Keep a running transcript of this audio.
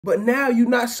But now you're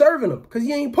not serving them because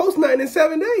you ain't post nothing in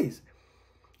 7 days.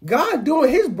 God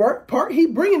doing his part. He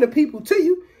bringing the people to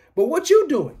you. But what you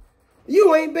doing?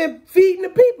 You ain't been feeding the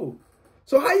people.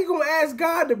 So how you going to ask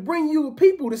God to bring you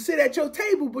people to sit at your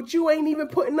table, but you ain't even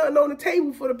putting nothing on the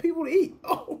table for the people to eat?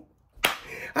 Oh,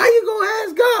 how you going to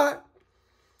ask God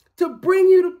to bring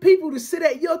you the people to sit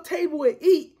at your table and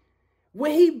eat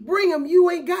when he bring them, you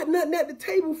ain't got nothing at the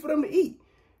table for them to eat?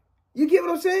 You get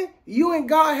what I'm saying? You and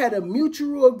God had a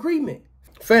mutual agreement.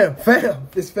 Fam,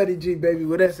 it's Fetty G, baby,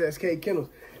 with SSK Kennels.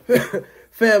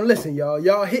 Fam, listen, y'all.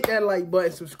 Y'all hit that like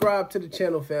button. Subscribe to the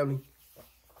channel, family.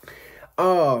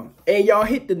 And y'all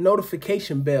hit the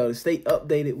notification bell to stay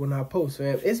updated when I post,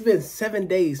 fam. It's been 7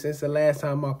 days since the last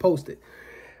time I posted.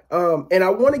 And I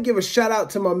want to give a shout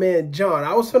out to my man, John.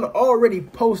 I was going to already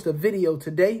post a video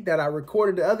today that I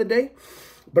recorded the other day.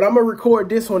 But I'm going to record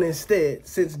this one instead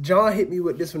since John hit me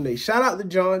with this one today. Shout out to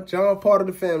John. John, part of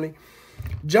the family.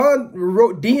 John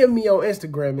DM me on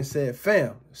Instagram and said,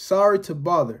 fam, sorry to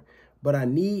bother, but I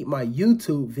need my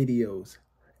YouTube videos.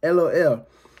 LOL.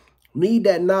 Need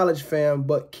that knowledge, fam,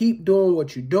 but keep doing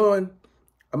what you're doing.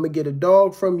 I'm going to get a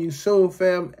dog from you soon,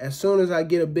 fam, as soon as I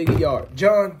get a bigger yard.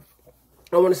 John,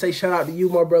 I want to say shout out to you,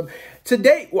 my brother.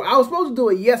 Today, well, I was supposed to do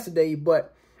it yesterday,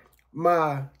 but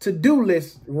my to-do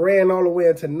list ran all the way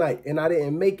into tonight, and I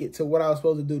didn't make it to what I was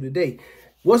supposed to do today.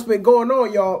 What's been going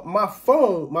on, y'all? My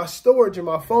phone, my storage in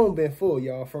my phone been full,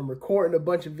 y'all, from recording a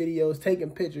bunch of videos, taking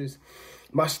pictures.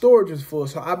 My storage was full,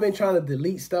 so I've been trying to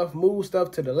delete stuff, move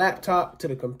stuff to the laptop, to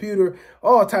the computer,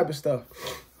 all type of stuff.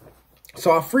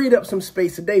 So I freed up some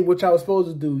space today, which I was supposed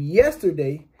to do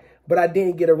yesterday, but I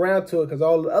didn't get around to it because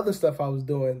all the other stuff I was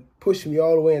doing pushed me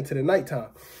all the way into the nighttime.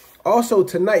 Also,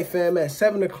 tonight, fam, at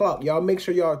 7 o'clock, y'all make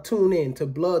sure y'all tune in to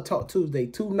Blood Talk Tuesday,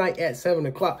 tonight at 7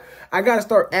 o'clock. I got to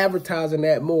start advertising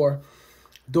that more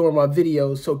during my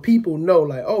videos so people know,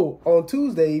 like, oh, on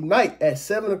Tuesday night at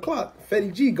 7 o'clock,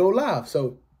 Fetty G go live.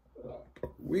 So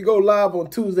we go live on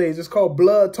Tuesdays. It's called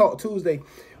Blood Talk Tuesday.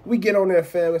 We get on there,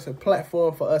 fam. It's a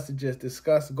platform for us to just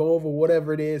discuss, go over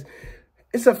whatever it is.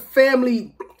 It's a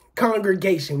family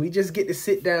congregation. We just get to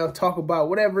sit down, talk about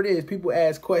whatever it is. People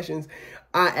ask questions.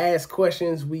 I ask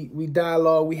questions. We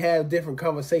dialogue. We have different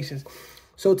conversations.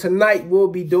 So tonight we'll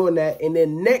be doing that. And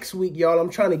then next week, y'all, I'm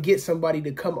trying to get somebody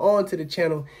to come on to the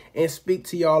channel and speak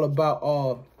to y'all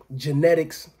about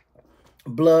genetics,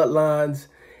 bloodlines,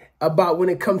 about when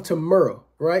it comes to Merle,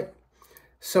 right?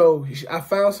 So I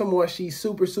found someone, she's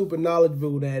super, super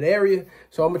knowledgeable in that area.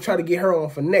 So I'm going to try to get her on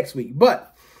for next week.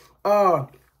 But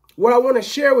what I want to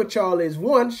share with y'all is,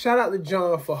 one, shout out to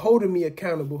John for holding me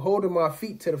accountable, holding my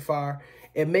feet to the fire,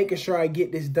 and making sure I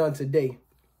get this done today.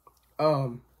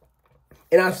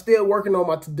 And I'm still working on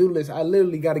my to-do list. I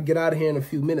literally got to get out of here in a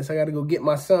few minutes. I got to go get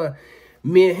my son.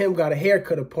 Me and him got a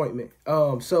haircut appointment.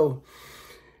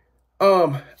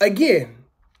 Again,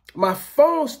 my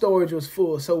phone storage was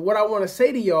full. So what I want to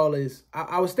say to y'all is,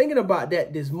 I was thinking about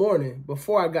that this morning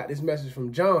before I got this message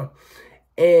from John.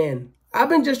 And I've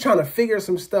been just trying to figure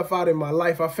some stuff out in my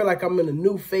life. I feel like I'm in a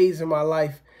new phase in my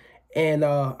life. And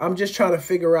I'm just trying to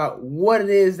figure out what it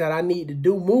is that I need to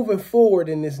do moving forward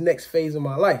in this next phase of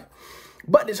my life.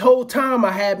 But this whole time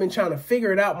I have been trying to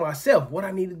figure it out myself, what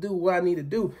I need to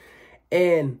do,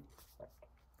 And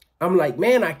I'm like,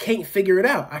 man, I can't figure it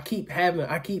out. I keep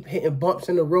hitting bumps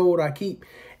in the road. I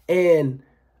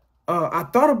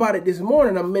thought about it this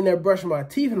morning. I'm in there brushing my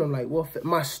teeth and I'm like, well,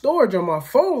 my storage on my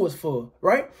phone was full,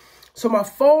 right? So my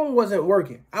phone wasn't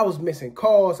working. I was missing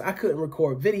calls. I couldn't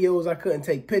record videos. I couldn't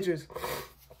take pictures.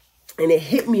 And it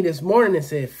hit me this morning and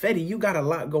said, Fetty, you got a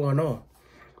lot going on,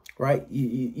 right?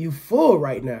 You full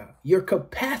right now. Your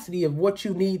capacity of what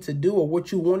you need to do or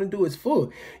what you want to do is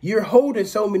full. You're holding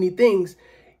so many things.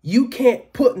 You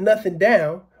can't put nothing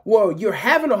down. Well, you're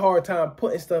having a hard time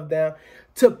putting stuff down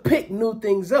to pick new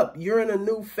things up. You're in a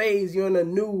new phase. You're in a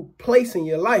new place in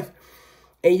your life.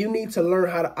 And you need to learn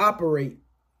how to operate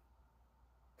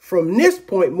from this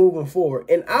point moving forward.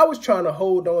 And I was trying to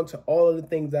hold on to all of the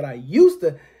things that I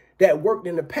that worked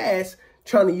in the past,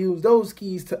 trying to use those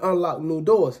keys to unlock new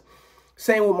doors.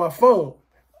 Same with my phone.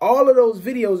 All of those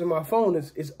videos in my phone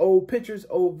is old pictures,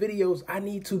 old videos. I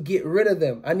need to get rid of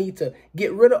them. I need to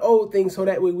get rid of old things so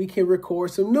that way we can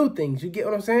record some new things. You get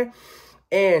what I'm saying?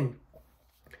 And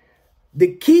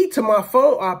the key to my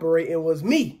phone operating was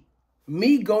me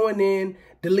going in,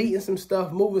 deleting some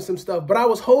stuff, moving some stuff. But I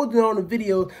was holding on the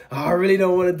video. Oh, I really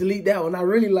don't want to delete that one. I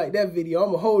really like that video. I'm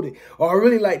going to hold it. Or I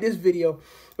really like this video.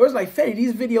 It was like, Fetty,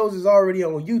 these videos is already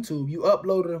on YouTube. You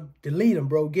uploaded them, delete them,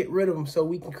 bro. Get rid of them so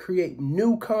we can create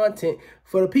new content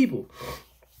for the people.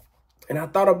 And I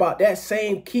thought about that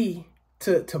same key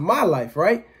to my life,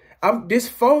 right? This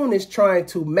phone is trying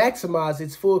to maximize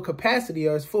its full capacity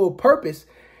or its full purpose.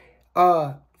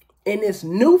 In this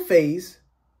new phase,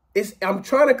 I'm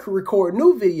trying to record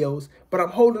new videos, but I'm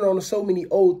holding on to so many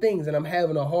old things and I'm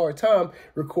having a hard time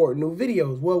recording new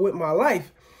videos. Well, with my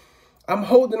life, I'm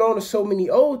holding on to so many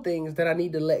old things that I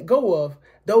need to let go of.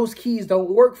 Those keys don't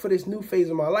work for this new phase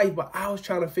of my life, but I was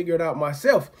trying to figure it out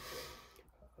myself.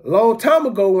 A long time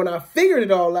ago, when I figured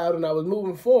it all out and I was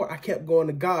moving forward, I kept going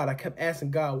to God. I kept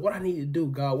asking God, what I need to do,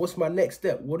 God? What's my next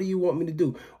step? What do you want me to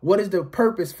do? What is the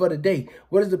purpose for the day?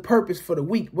 What is the purpose for the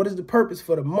week? What is the purpose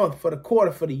for the month, for the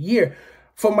quarter, for the year,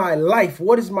 for my life?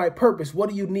 What is my purpose? What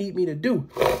do you need me to do?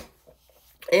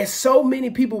 And so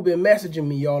many people have been messaging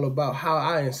me, y'all, about how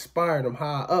I inspire them,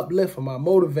 how I uplift them, I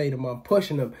motivate them, I'm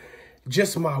pushing them.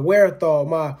 Just my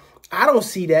wherewithal, I don't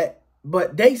see that,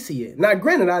 but they see it. Now,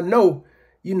 granted, I know,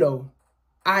 you know,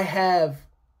 I have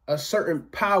a certain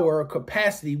power or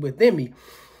capacity within me,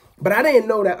 but I didn't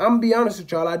know that. I'm gonna be honest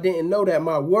with y'all. I didn't know that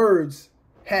my words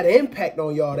had an impact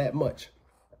on y'all that much.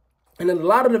 And in a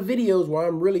lot of the videos where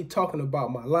I'm really talking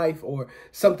about my life or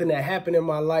something that happened in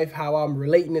my life, how I'm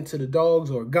relating it to the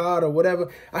dogs or God or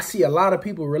whatever, I see a lot of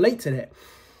people relate to that.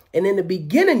 And in the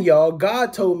beginning, y'all,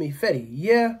 God told me, Fetty,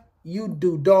 yeah, you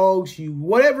do dogs,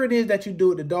 whatever it is that you do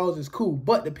with the dogs is cool.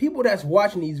 But the people that's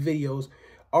watching these videos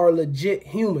are legit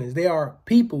humans. They are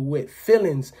people with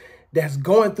feelings that's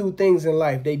going through things in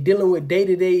life. They dealing with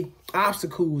day-to-day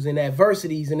obstacles and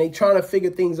adversities, and they trying to figure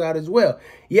things out as well.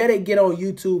 Yeah, they get on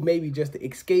YouTube maybe just to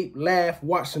escape, laugh,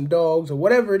 watch some dogs or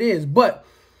whatever it is, but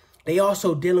they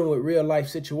also dealing with real life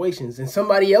situations, and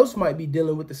somebody else might be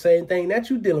dealing with the same thing that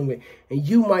you're dealing with, and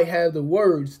you might have the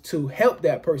words to help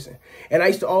that person. And I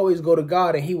used to always go to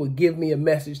God, and he would give me a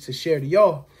message to share to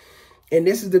y'all. And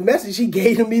this is the message he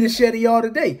gave to me to share to y'all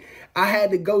today. I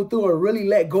had to go through and really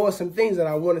let go of some things that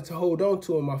I wanted to hold on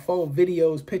to in my phone,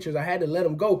 videos, pictures. I had to let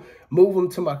them go, move them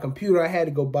to my computer. I had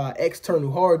to go buy an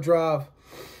external hard drive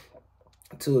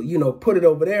to, you know, put it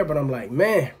over there. But I'm like,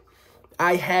 man,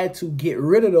 I had to get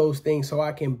rid of those things so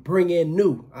I can bring in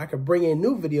new. I could bring in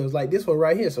new videos like this one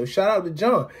right here. So shout out to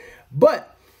John.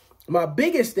 But my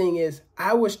biggest thing is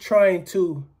I was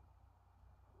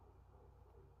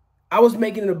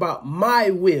making it about my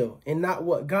will and not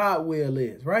what God's will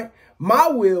is, right? My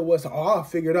will was, oh, I'll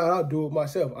figure it out. I'll do it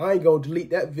myself. I ain't going to delete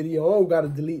that video. I don't got to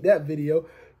delete that video.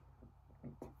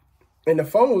 And the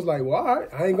phone was like, well, all right,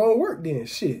 I ain't going to work then.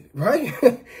 Shit, right?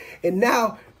 And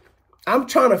now I'm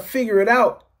trying to figure it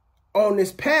out on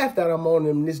this path that I'm on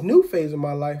in this new phase of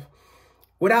my life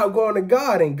without going to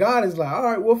God. And God is like, all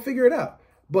right, we'll figure it out.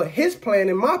 But his plan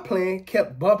and my plan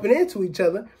kept bumping into each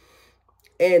other.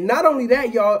 And not only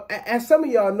that, y'all, as some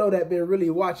of y'all know that been really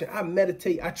watching, I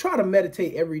meditate. I try to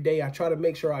meditate every day. I try to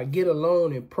make sure I get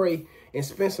alone and pray and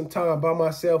spend some time by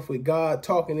myself with God,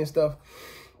 talking and stuff.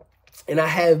 And I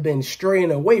have been straying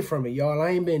away from it, y'all.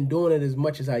 I ain't been doing it as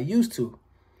much as I used to.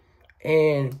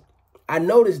 And I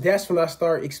noticed that's when I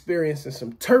start experiencing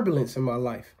some turbulence in my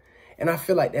life. And I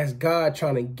feel like that's God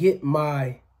trying to get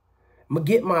my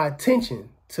attention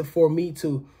for me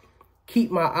to keep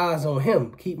my eyes on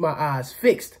him, keep my eyes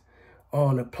fixed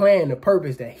on the plan, the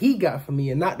purpose that he got for me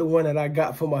and not the one that I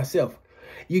got for myself.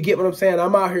 You get what I'm saying?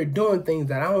 I'm out here doing things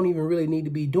that I don't even really need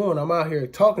to be doing. I'm out here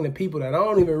talking to people that I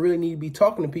don't even really need to be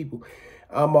talking to people.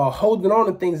 I'm holding on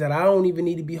to things that I don't even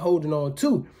need to be holding on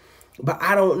to. But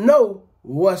I don't know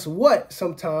what's what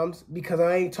sometimes because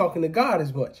I ain't talking to God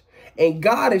as much. And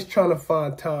God is trying to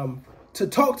find time to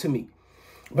talk to me.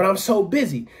 But I'm so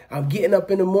busy. I'm getting up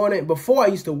in the morning. Before I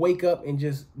used to wake up and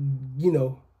just, you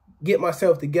know, get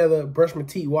myself together, brush my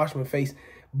teeth, wash my face,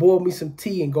 boil me some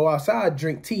tea and go outside,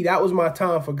 drink tea. That was my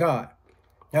time for God.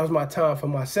 That was my time for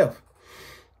myself.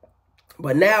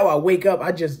 But now I wake up,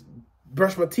 I just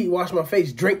brush my teeth, wash my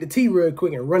face, drink the tea real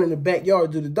quick and run in the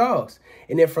backyard, do the dogs.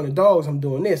 And then from the dogs, I'm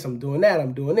doing this, I'm doing that,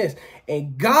 I'm doing this.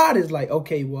 And God is like,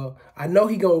 okay, well, I know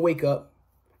he going to wake up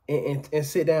and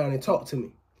sit down and talk to me.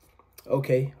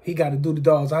 Okay, he got to do the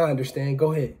dogs. I understand.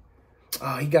 Go ahead.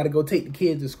 He got to go take the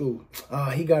kids to school.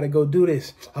 He got to go do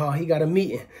this. He got a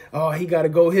meeting. He got to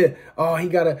go here. He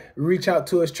got to reach out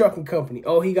to his trucking company.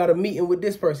 He got a meeting with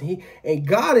this person. And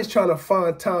God is trying to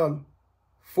find time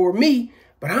for me,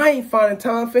 but I ain't finding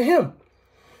time for him.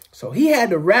 So he had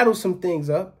to rattle some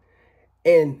things up.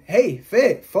 And hey,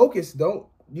 focus. Don't,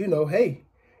 you know, hey,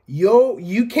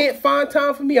 you can't find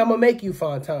time for me. I'm going to make you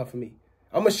find time for me.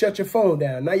 I'm going to shut your phone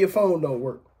down. Now your phone don't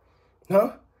work.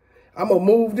 Huh? I'm going to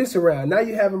move this around. Now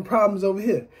you're having problems over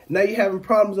here. Now you're having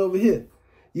problems over here.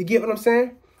 You get what I'm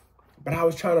saying? But I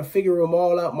was trying to figure them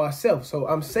all out myself. So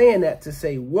I'm saying that to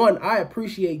say, one, I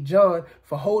appreciate John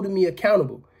for holding me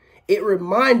accountable it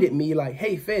reminded me like,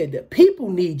 hey, Fed, the people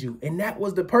need you. And that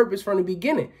was the purpose from the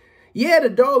beginning. Yeah, the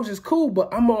dogs is cool,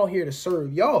 but I'm on here to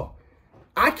serve y'all.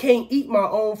 I can't eat my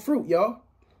own fruit, y'all.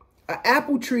 An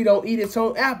apple tree don't eat its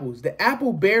own apples. The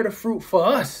apple bear the fruit for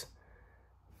us.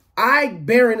 I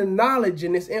bearing the knowledge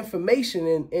and this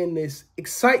information and this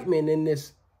excitement and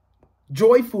this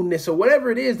joyfulness or whatever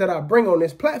it is that I bring on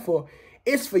this platform,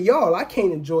 it's for y'all. I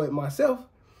can't enjoy it myself.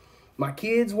 My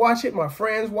kids watch it. My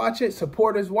friends watch it.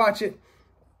 Supporters watch it.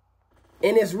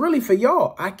 And it's really for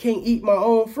y'all. I can't eat my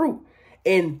own fruit.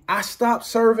 And I stopped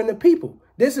serving the people.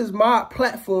 This is my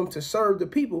platform to serve the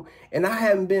people. And I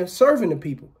haven't been serving the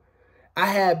people. I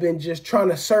have been just trying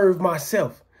to serve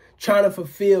myself, trying to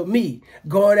fulfill me,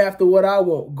 going after what I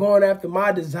want, going after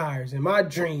my desires and my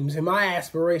dreams and my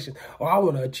aspirations. Or I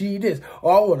want to achieve this,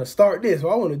 or I want to start this,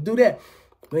 or I want to do that.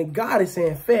 And God is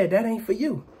saying, Fed, that ain't for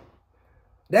you.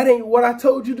 That ain't what I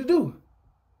told you to do.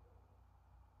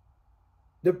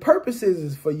 The purpose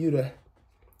is for you to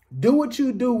do what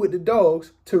you do with the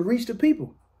dogs to reach the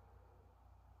people.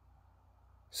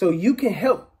 So you can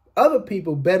help other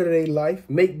people better their life,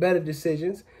 make better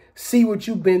decisions, see what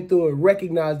you've been through and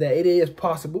recognize that it is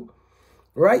possible,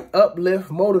 right?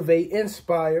 Uplift, motivate,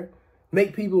 inspire,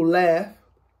 make people laugh,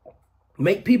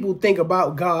 make people think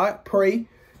about God, pray.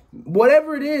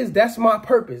 Whatever it is, that's my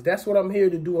purpose. That's what I'm here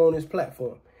to do on this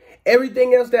platform.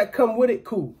 Everything else that come with it,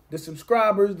 cool. The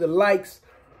subscribers, the likes,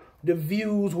 the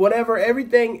views, whatever,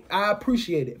 everything, I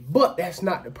appreciate it. But that's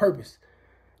not the purpose.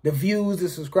 The views, the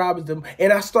subscribers,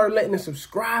 and I start letting the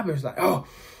subscribers like, oh,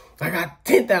 I got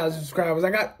 10,000 subscribers. I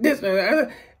got this.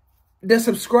 The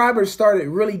subscribers started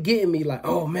really getting me like,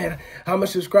 oh, man, how much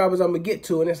subscribers I'm going to get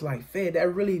to. And it's like, Fed,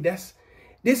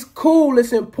 this cool.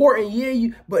 It's important.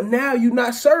 Yeah, but now you're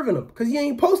not serving them because you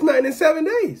ain't post nothing in 7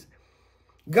 days.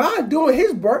 God doing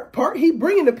his part. He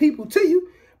bringing the people to you.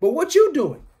 But what you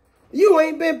doing? You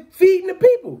ain't been feeding the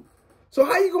people. So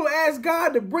how you going to ask God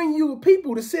to bring you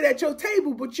people to sit at your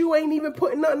table, but you ain't even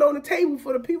putting nothing on the table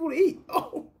for the people to eat?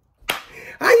 Oh,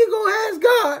 how you going to ask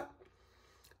God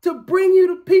to bring you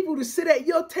the people to sit at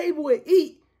your table and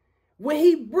eat when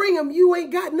he bring them, you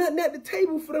ain't got nothing at the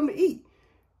table for them to eat?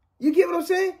 You get what I'm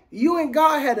saying? You and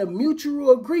God had a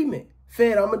mutual agreement.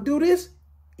 Fed, I'm going to do this.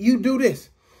 You do this.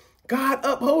 God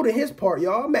upholding his part,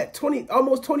 y'all. I'm at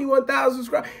almost 21,000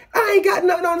 subscribers. I ain't got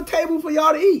nothing on the table for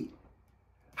y'all to eat.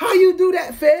 How you do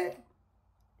that, Fed?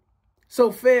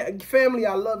 So, family,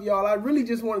 I love y'all. I really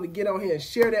just wanted to get on here and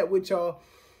share that with y'all.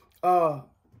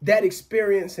 That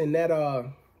experience and that,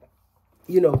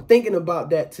 thinking about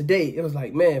that today. It was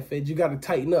like, man, Fed, you got to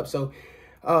tighten up. So,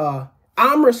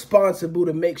 I'm responsible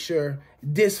to make sure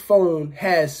this phone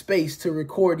has space to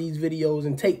record these videos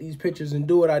and take these pictures and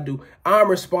do what I do.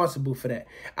 I'm responsible for that.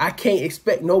 I can't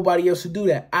expect nobody else to do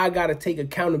that. I got to take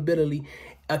accountability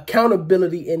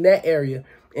in that area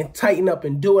and tighten up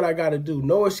and do what I got to do.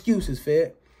 No excuses,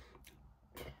 Fed.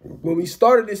 When we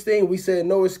started this thing, we said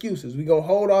no excuses. We're going to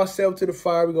hold ourselves to the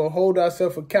fire. We're going to hold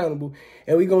ourselves accountable.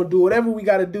 And we're going to do whatever we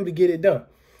got to do to get it done.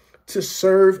 To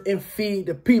serve and feed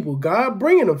the people. God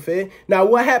bringing them, Fed. Now,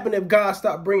 what happened if God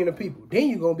stopped bringing the people? Then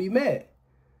you're going to be mad.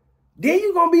 Then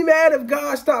you're going to be mad if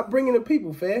God stopped bringing the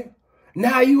people, Fed.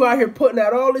 Now you out here putting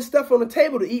out all this stuff on the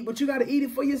table to eat, but you got to eat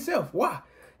it for yourself. Why?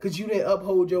 Because you didn't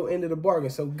uphold your end of the bargain.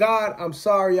 So, God, I'm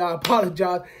sorry. I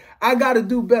apologize. I got to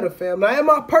do better, fam. Now, am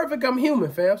I perfect? I'm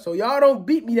human, fam. So, y'all don't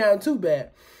beat me down too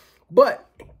bad. But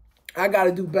I got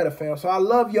to do better, fam. So, I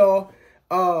love y'all.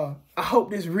 I hope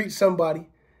this reached somebody.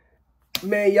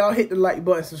 Man, y'all hit the like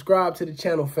button. Subscribe to the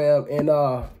channel, fam. And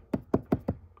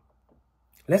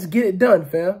let's get it done,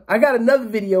 fam. I got another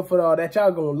video for all that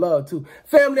y'all gonna love, too.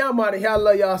 Family, I'm out of here. I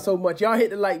love y'all so much. Y'all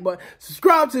hit the like button.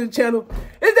 Subscribe to the channel.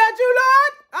 Is that you,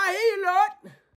 Lord? I hear you, Lord.